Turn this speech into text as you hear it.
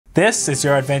This is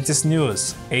your Adventist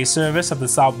News, a service of the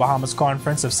South Bahamas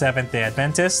Conference of Seventh-day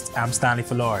Adventists. I'm Stanley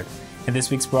Fullord. In this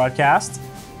week's broadcast,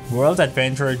 World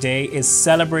Adventurer Day is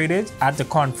celebrated at the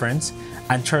conference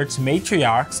and church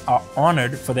matriarchs are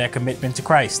honored for their commitment to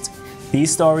Christ.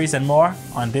 These stories and more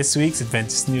on this week's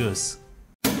Adventist News.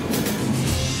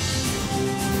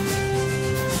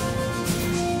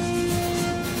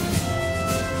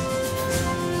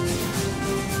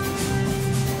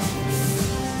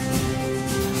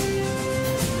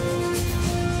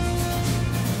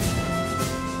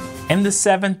 In the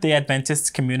Seventh-day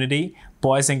Adventist community,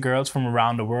 boys and girls from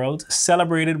around the world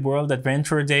celebrated World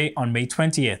Adventurer Day on May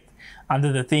 20th.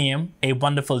 Under the theme, A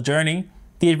Wonderful Journey,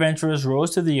 the adventurers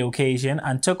rose to the occasion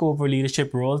and took over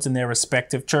leadership roles in their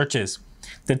respective churches.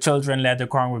 The children led the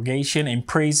congregation in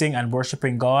praising and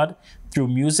worshiping God through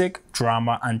music,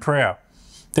 drama, and prayer.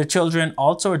 The children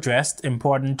also addressed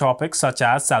important topics such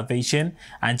as salvation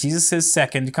and Jesus'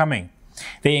 second coming.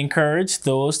 They encourage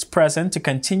those present to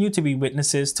continue to be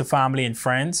witnesses to family and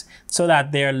friends so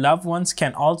that their loved ones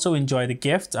can also enjoy the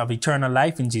gift of eternal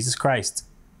life in Jesus Christ.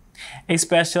 A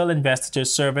special investiture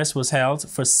service was held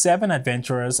for 7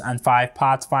 adventurers and 5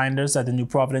 pathfinders at the New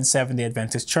Providence Seventh-day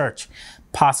Adventist Church.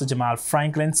 Pastor Jamal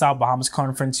Franklin, South Bahamas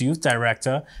Conference Youth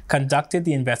Director, conducted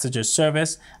the investiture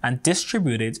service and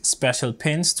distributed special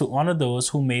pins to honor those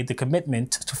who made the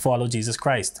commitment to follow Jesus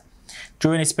Christ.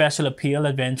 During a special appeal,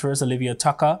 adventurers Olivia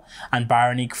Tucker and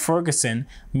Baronique Ferguson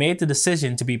made the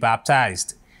decision to be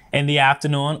baptized. In the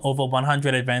afternoon, over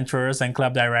 100 adventurers and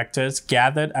club directors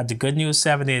gathered at the Good News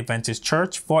Seventh-day Adventist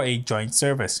Church for a joint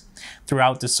service.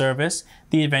 Throughout the service,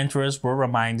 the adventurers were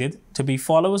reminded to be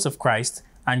followers of Christ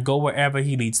and go wherever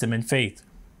he leads them in faith.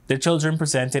 The children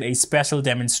presented a special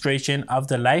demonstration of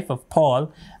the life of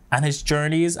Paul and his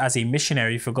journeys as a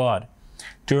missionary for God.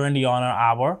 During the honor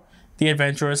hour, the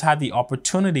adventurers had the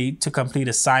opportunity to complete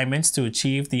assignments to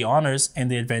achieve the honors in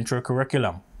the adventurer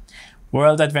curriculum.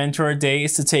 World Adventurer Day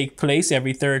is to take place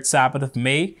every third Sabbath of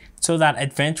May so that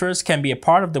adventurers can be a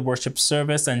part of the worship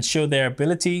service and show their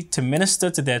ability to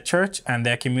minister to their church and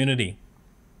their community.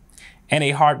 In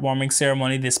a heartwarming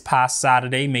ceremony this past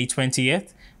Saturday, May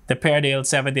 20th, the Peardale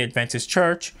Seventh-day Adventist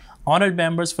Church honored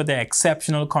members for their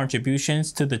exceptional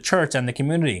contributions to the church and the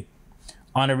community.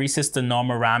 Honorary Sister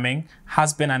Norma Ramming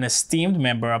has been an esteemed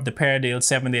member of the Peardale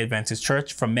Seventh-day Adventist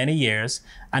Church for many years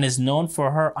and is known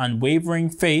for her unwavering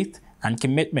faith and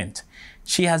commitment.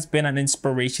 She has been an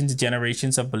inspiration to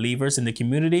generations of believers in the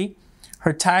community.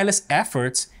 Her tireless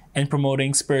efforts in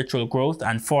promoting spiritual growth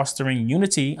and fostering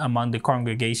unity among the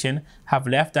congregation have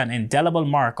left an indelible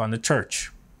mark on the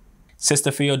church.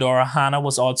 Sister Theodora Hanna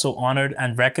was also honored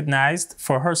and recognized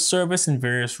for her service in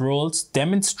various roles,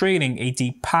 demonstrating a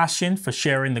deep passion for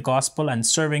sharing the gospel and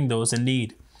serving those in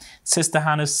need. Sister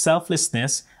Hannah's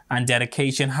selflessness and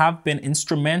dedication have been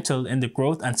instrumental in the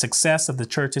growth and success of the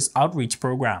church's outreach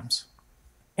programs.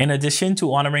 In addition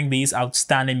to honoring these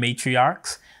outstanding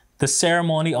matriarchs, the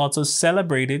ceremony also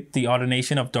celebrated the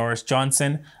ordination of Doris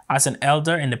Johnson as an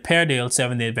elder in the Peardale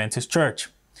Seventh-day Adventist Church.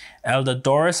 Elder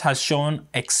Doris has shown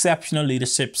exceptional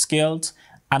leadership skills,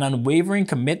 an unwavering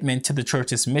commitment to the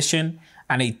church's mission,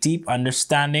 and a deep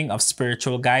understanding of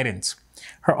spiritual guidance.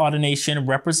 Her ordination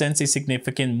represents a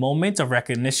significant moment of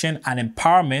recognition and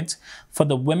empowerment for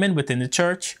the women within the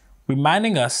church,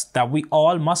 reminding us that we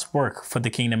all must work for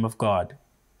the kingdom of God.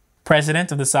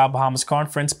 President of the South Bahamas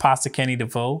Conference, Pastor Kenny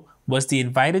DeVoe, was the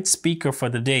invited speaker for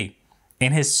the day.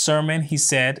 In his sermon, he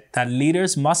said that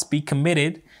leaders must be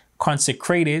committed,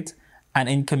 consecrated, and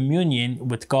in communion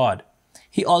with God.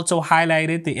 He also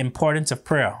highlighted the importance of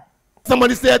prayer.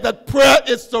 Somebody said that prayer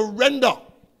is surrender.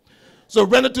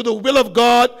 Surrender to the will of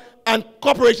God and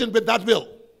cooperation with that will.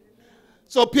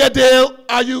 So, Peardale,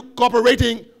 are you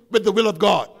cooperating with the will of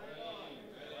God?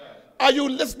 Are you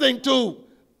listening to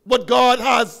what God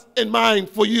has in mind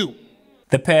for you?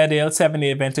 The Peardale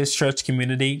Seventh-day Adventist Church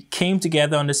community came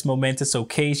together on this momentous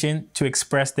occasion to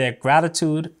express their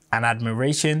gratitude and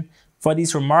admiration for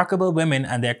these remarkable women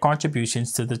and their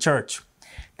contributions to the church.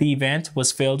 The event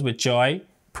was filled with joy,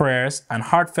 prayers, and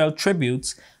heartfelt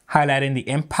tributes, highlighting the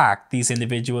impact these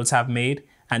individuals have made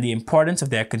and the importance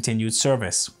of their continued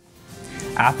service.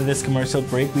 After this commercial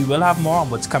break, we will have more on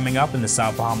what's coming up in the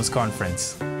South Bahamas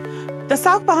Conference. The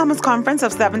South Bahamas Conference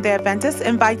of Seventh-day Adventists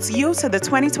invites you to the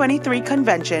 2023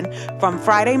 convention from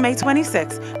Friday, May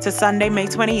 26th to Sunday, May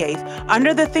 28th,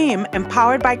 under the theme,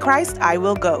 Empowered by Christ, I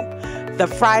Will Go. The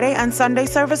Friday and Sunday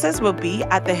services will be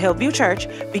at the Hillview Church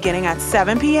beginning at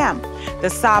 7 p.m.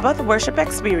 The Sabbath worship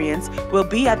experience will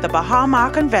be at the Bahama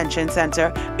Convention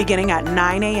Center beginning at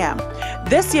 9 a.m.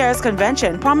 This year's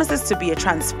convention promises to be a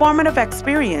transformative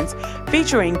experience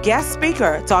featuring guest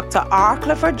speaker Dr. R.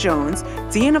 Clifford Jones,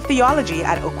 Dean of Theology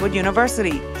at Oakwood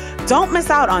University. Don't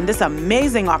miss out on this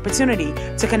amazing opportunity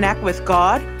to connect with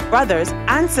God, brothers,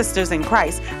 and sisters in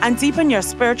Christ and deepen your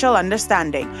spiritual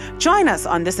understanding. Join us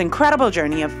on this incredible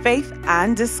journey of faith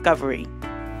and discovery.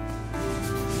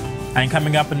 And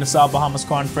coming up in the South Bahamas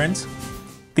Conference,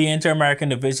 the Inter-American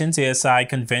Division's ASI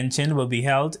Convention will be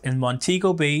held in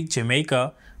Montego Bay,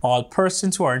 Jamaica. All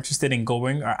persons who are interested in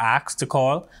going are asked to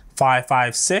call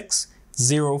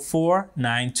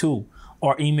 556-0492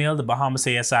 or email the Bahamas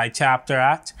ASI chapter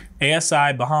at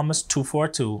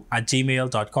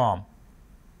asibahamas242@gmail.com.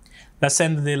 La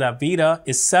Senda de la Vida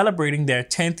is celebrating their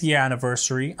 10th year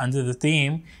anniversary under the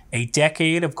theme, A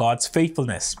Decade of God's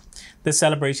Faithfulness. The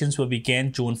celebrations will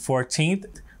begin June 14th.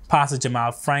 Pastor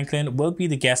Jamal Franklin will be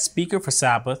the guest speaker for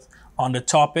Sabbath on the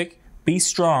topic, Be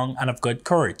Strong and of Good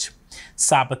Courage.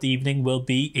 Sabbath evening will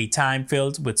be a time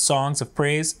filled with songs of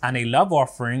praise, and a love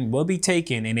offering will be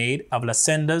taken in aid of La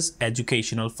Senda's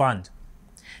educational fund.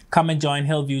 Come and join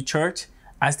Hillview Church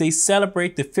as they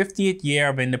celebrate the 50th year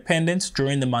of independence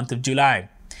during the month of July.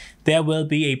 There will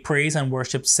be a praise and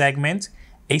worship segment,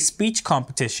 a speech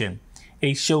competition,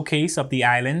 a showcase of the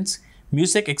islands,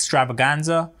 music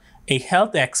extravaganza, a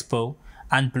health expo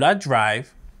and blood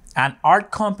drive, an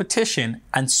art competition,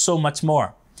 and so much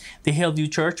more. The Hillview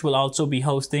Church will also be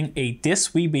hosting a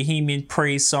This We Bahamian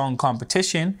Praise Song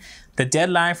competition. The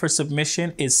deadline for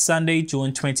submission is Sunday,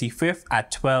 June 25th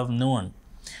at 12 noon.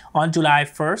 On July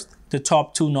 1st, the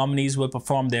top 2 nominees will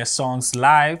perform their songs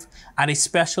live at a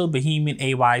special Bahamian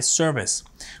AY service.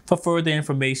 For further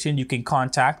information, you can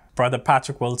contact Brother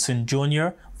Patrick Wilson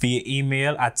Jr. via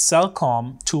email at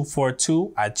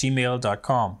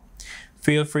cellcom242@gmail.com.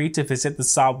 Feel free to visit the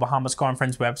South Bahamas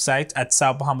Conference website at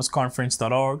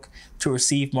southbahamasconference.org to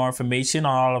receive more information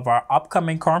on all of our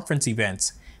upcoming conference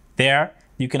events. There,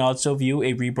 you can also view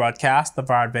a rebroadcast of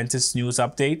our Adventist News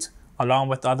Update, along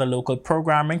with other local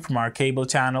programming from our cable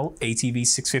channel, ATV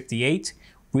 658,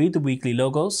 read the weekly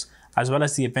logos, as well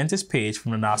as the Adventist page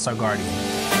from the Nassau Guardian.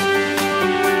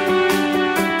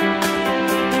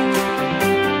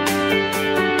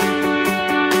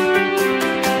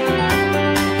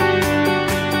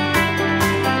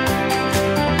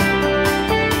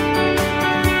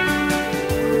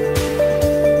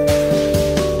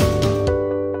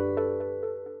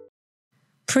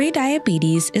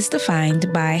 Prediabetes is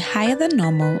defined by higher than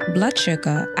normal blood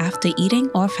sugar after eating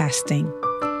or fasting.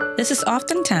 This is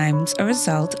oftentimes a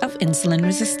result of insulin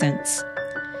resistance.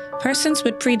 Persons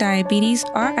with prediabetes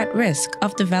are at risk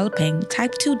of developing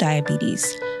type 2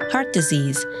 diabetes, heart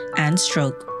disease, and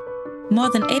stroke. More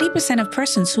than 80% of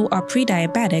persons who are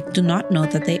prediabetic do not know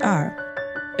that they are.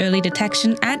 Early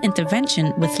detection and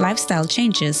intervention with lifestyle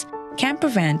changes can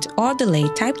prevent or delay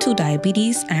type 2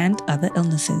 diabetes and other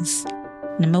illnesses.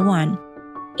 Number 1.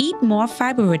 Eat more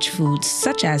fiber-rich foods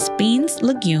such as beans,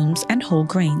 legumes, and whole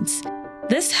grains.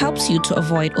 This helps you to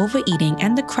avoid overeating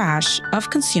and the crash of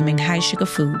consuming high-sugar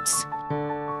foods.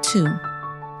 2.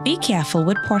 Be careful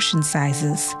with portion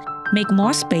sizes. Make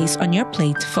more space on your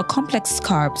plate for complex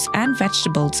carbs and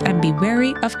vegetables and be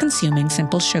wary of consuming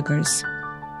simple sugars.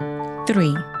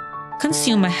 3.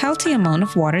 Consume a healthy amount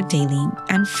of water daily.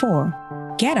 And 4.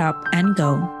 Get up and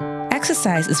go.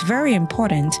 Exercise is very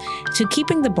important to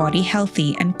keeping the body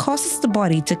healthy and causes the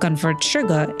body to convert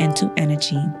sugar into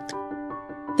energy.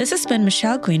 This has been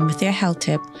Michelle Green with your health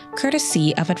tip,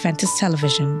 courtesy of Adventist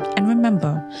Television. And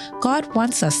remember, God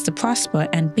wants us to prosper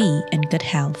and be in good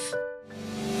health.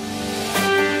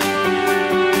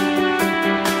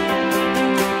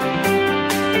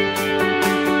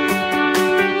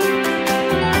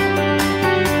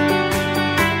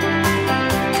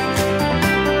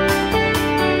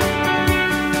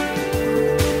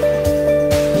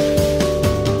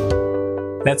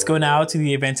 Let's go now to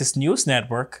the Adventist News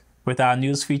Network with our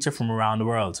news feature from around the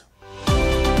world.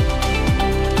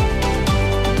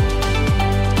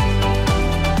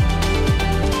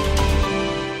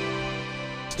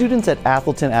 Students at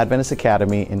Athelton Adventist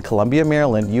Academy in Columbia,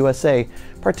 Maryland, USA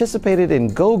participated in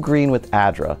Go Green with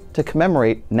ADRA to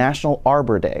commemorate National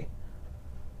Arbor Day.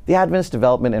 The Adventist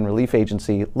Development and Relief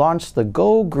Agency launched the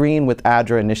Go Green with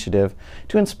ADRA initiative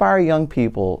to inspire young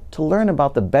people to learn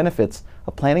about the benefits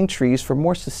of planting trees for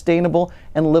more sustainable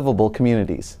and livable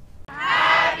communities.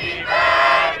 Happy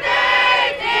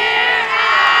birthday, dear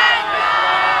ADRA!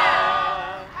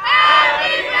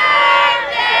 Happy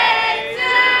birthday to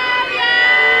you!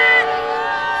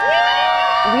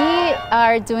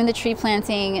 are doing the tree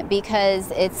planting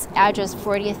because it's ADVENTIST's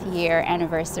 40th year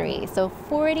anniversary. So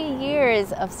 40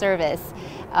 years of service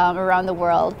around the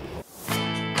world.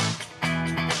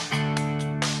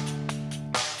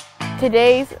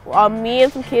 Today, me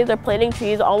and some kids are planting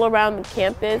trees all around the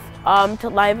campus to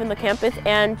liven the campus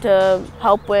and to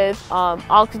help with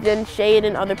oxygen, shade,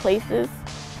 and other places.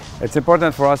 It's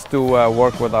important for us to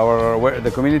work with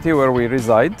the community where we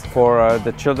reside, for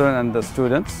the children and the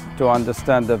students to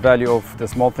understand the value of the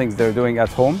small things they're doing at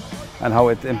home and how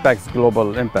it impacts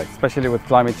global impact, especially with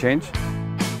climate change.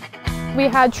 We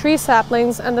had tree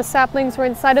saplings, and the saplings were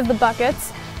inside of the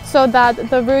buckets so that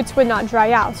the roots would not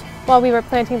dry out while we were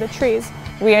planting the trees.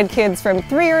 We had kids from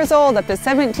 3 years old up to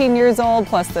 17 years old,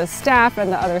 plus the staff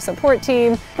and the other support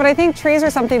team. But I think trees are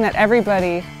something that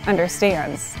everybody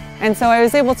understands. And so I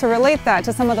was able to relate that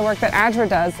to some of the work that ADVENTIST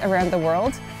does around the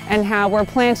world and how we're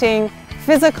planting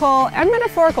physical and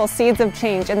metaphorical seeds of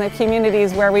change in the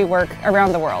communities where we work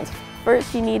around the world.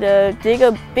 First, you need to dig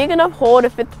a big enough hole to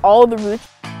fit all the roots.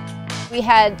 We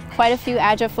had quite a few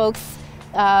ADVENTIST folks,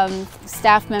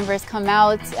 staff members come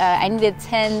out. I needed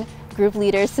 10 group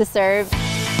leaders to serve.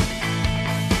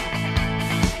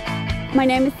 My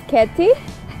name is Katie,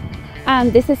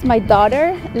 and this is my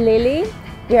daughter, Lily.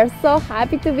 We are so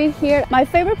happy to be here. My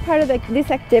favorite part of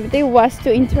this activity was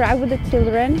to interact with the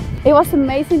children. It was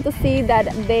amazing to see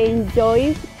that they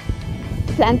enjoy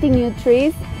planting new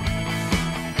trees.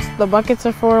 The buckets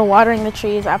are for watering the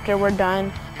trees after we're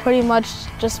done. Pretty much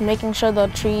just making sure the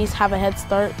trees have a head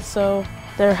start so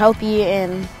they're healthy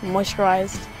and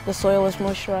moisturized. The soil is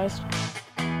moisturized.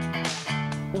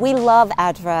 We love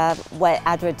ADVENTIST, what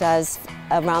ADVENTIST does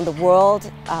around the world,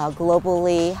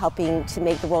 globally, helping to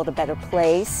make the world a better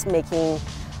place, making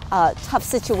tough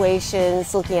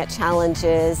situations, looking at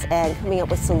challenges, and coming up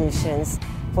with solutions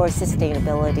for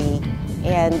sustainability.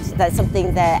 And that's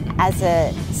something that as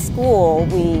a school,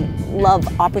 we love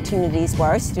opportunities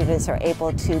where our students are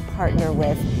able to partner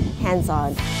with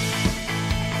hands-on.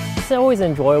 It's always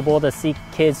enjoyable to see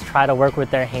kids try to work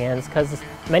with their hands because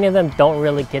many of them don't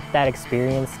really get that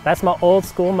experience. That's my old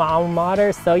school, my alma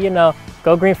mater, so you know,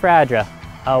 go green for ADVENTIST.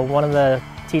 One of the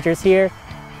teachers here,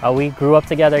 we grew up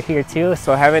together here too.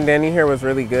 So having Danny here was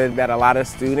really good, that a lot of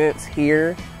students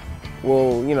here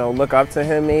will, you know, look up to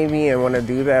him maybe and want to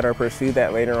do that or pursue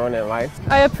that later on in life.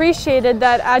 I appreciated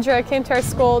that ADVENTIST came to our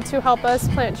school to help us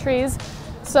plant trees,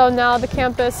 so now the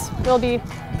campus will be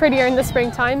prettier in the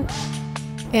springtime.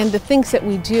 And the things that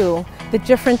we do, the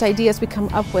different ideas we come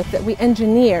up with that we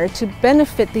engineer to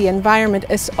benefit the environment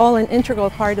is all an integral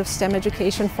part of STEM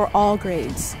education for all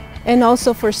grades. And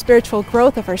also for spiritual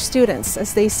growth of our students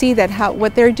as they see that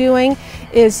what they're doing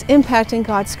is impacting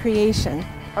God's creation.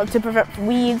 To prevent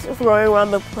weeds growing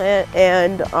around the plant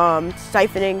and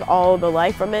siphoning all the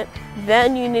life from it.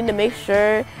 Then you need to make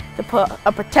sure to put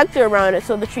a protector around it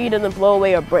so the tree doesn't blow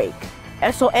away or break.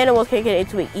 And so animals can't get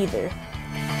into it either.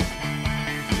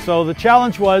 So the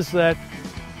challenge was that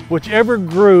whichever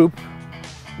group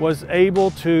was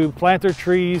able to plant their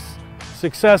trees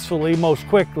successfully, most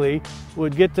quickly,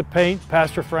 would get to paint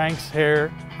Pastor Frank's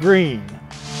hair green.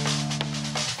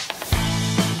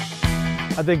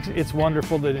 I think it's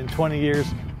wonderful that in 20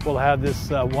 years we'll have this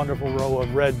wonderful row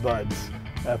of red buds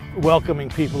welcoming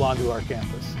people onto our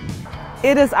campus.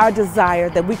 It is our desire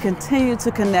that we continue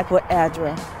to connect with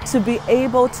ADVENTIST to be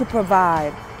able to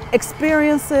provide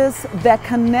experiences that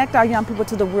connect our young people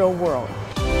to the real world.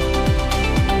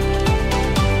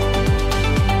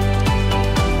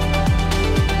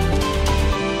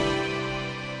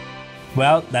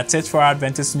 Well, that's it for our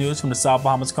Adventist news from the South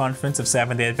Bahamas Conference of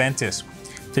Seventh-day Adventists.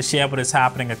 To share what is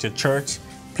happening at your church,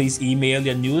 please email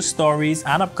your news stories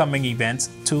and upcoming events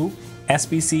to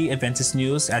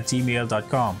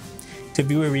sbcadventistnews@gmail.com. To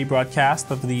view a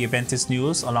rebroadcast of the Adventist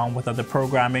news along with other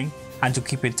programming, and to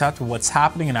keep in touch with what's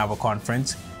happening in our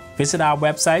conference, visit our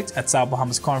website at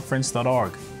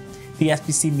southbahamasconference.org. The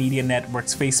SBC Media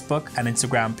Network's Facebook and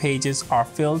Instagram pages are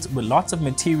filled with lots of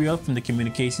material from the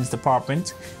Communications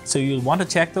Department, so you'll want to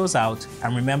check those out,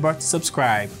 and remember to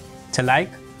subscribe, to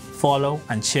like, follow,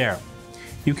 and share.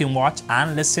 You can watch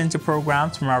and listen to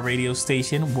programs from our radio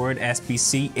station, Word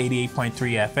SBC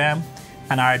 88.3 FM,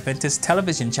 and our Adventist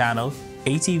television channel,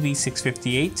 ATV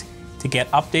 658, to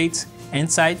get updates,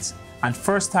 insights, and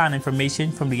first-hand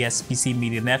information from the SBC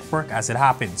Media Network as it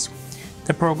happens.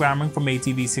 The programming from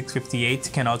ATV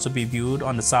 658 can also be viewed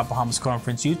on the South Bahamas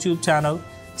Conference YouTube channel,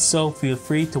 so feel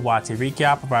free to watch a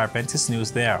recap of our Adventist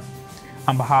news there.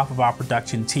 On behalf of our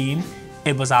production team,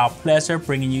 it was our pleasure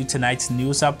bringing you tonight's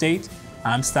news update.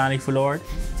 I'm Stanley Fullord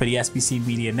for the SBC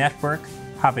Media Network.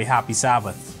 Have a happy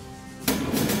Sabbath.